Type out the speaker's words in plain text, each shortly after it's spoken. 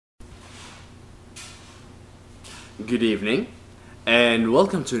Good evening, and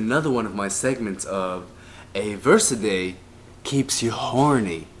welcome to another one of my segments of A Verse a Day Keeps You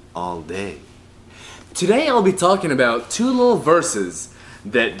Horny All Day. Today I'll be talking about two little verses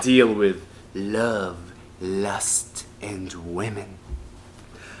that deal with love, lust, and women.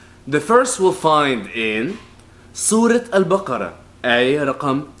 The first we'll find in Surah Al-Baqarah, آية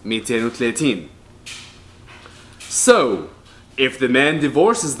رقم 230. So, if the man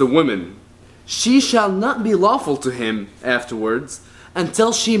divorces the woman, she shall not be lawful to him afterwards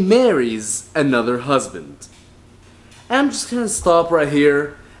until she marries another husband. I'm just gonna stop right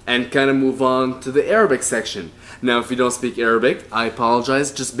here and kind of move on to the Arabic section. Now, if you don't speak Arabic, I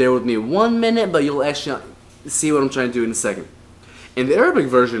apologize. Just bear with me 1 minute, but you'll actually see what I'm trying to do in a second. In the Arabic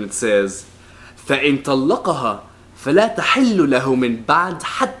version, it says, فَإِن طَلَّقَهَا فَلَا تَحِلُّ لَهُ مِن بَعْدْ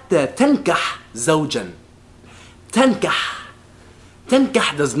حَتَّى تَنْكَحْ زَوْجًا. تَنْكَحْ.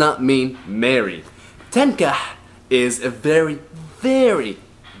 Tenkah does not mean marry. Tenkah is a very, very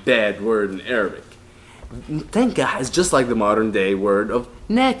bad word in Arabic. Tenkah is just like the modern day word of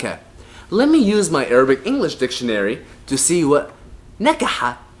nakah. Let me use my Arabic English dictionary to see what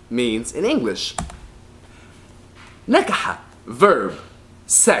nakaha means in English. Nakaha, verb,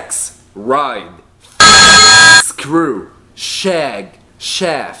 sex, ride, screw, shag,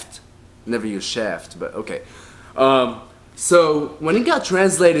 shaft. Never use shaft, but okay. So, when it got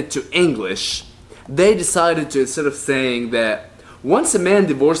translated to English, they decided to, instead of saying that once a man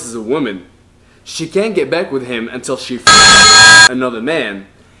divorces a woman, she can't get back with him until she another man,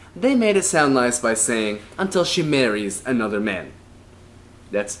 they made it sound nice by saying, until she marries another man.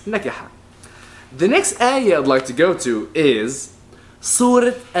 That's nakaha. The next ayah I'd like to go to is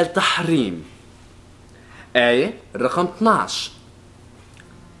Surah Al-Tahrim, ayah رقم 12.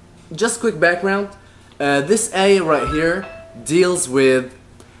 Just quick background. This ayah right here deals with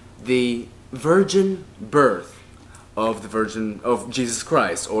the virgin birth of Jesus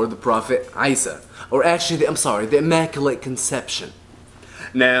Christ, or the Prophet Isa, or actually, the Immaculate Conception.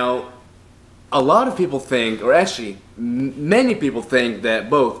 Now, a lot of people think, or actually many people think, that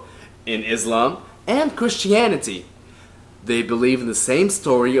both in Islam and Christianity, they believe in the same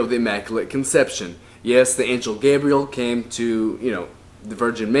story of the Immaculate Conception. Yes, the angel Gabriel came to, the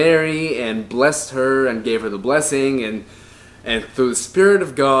Virgin Mary and blessed her and gave her the blessing, and through the Spirit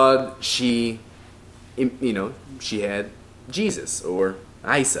of God she had Jesus, or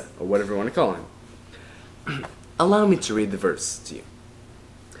Isa, or whatever you want to call him. Allow me to read the verse to you.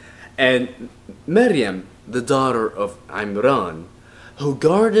 And Maryam, the daughter of Imran, who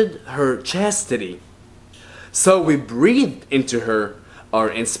guarded her chastity, so we breathed into her our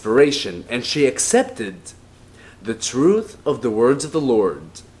inspiration, and she accepted the truth of the words of the Lord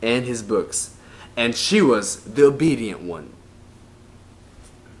and His books, and she was the obedient one.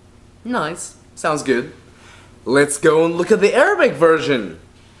 Nice. Sounds good. Let's go and look at the Arabic version.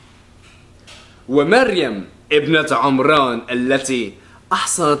 ومريم ابنة عمران التي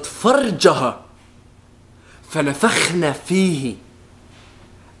أحصنت فرجها فنفخنا فيه.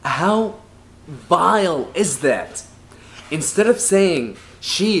 How vile is that? Instead of saying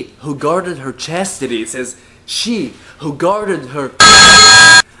she who guarded her chastity, it says she who guarded her.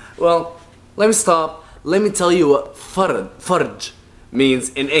 Well, let me stop. Let me tell you what farj means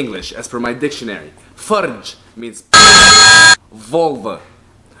in English as per my dictionary. Farj means vulva,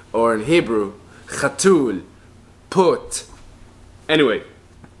 or in Hebrew, khatul, put. Anyway,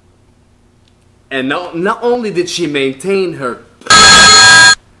 and not only did she maintain her,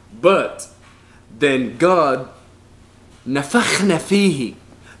 but then God, nafakhna fihi,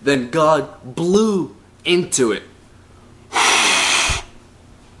 then God blew into it.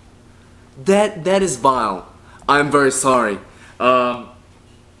 That is vile. I'm very sorry.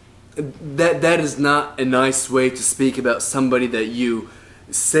 That is not a nice way to speak about somebody that you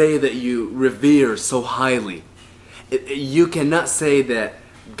say that you revere so highly. You cannot say that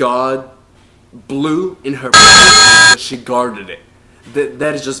God blew in her because she guarded it.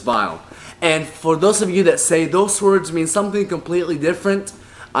 That is just vile. And for those of you that say those words mean something completely different,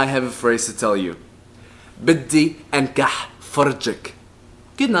 I have a phrase to tell you. بدي أنكح فرجك.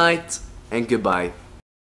 Good night and goodbye.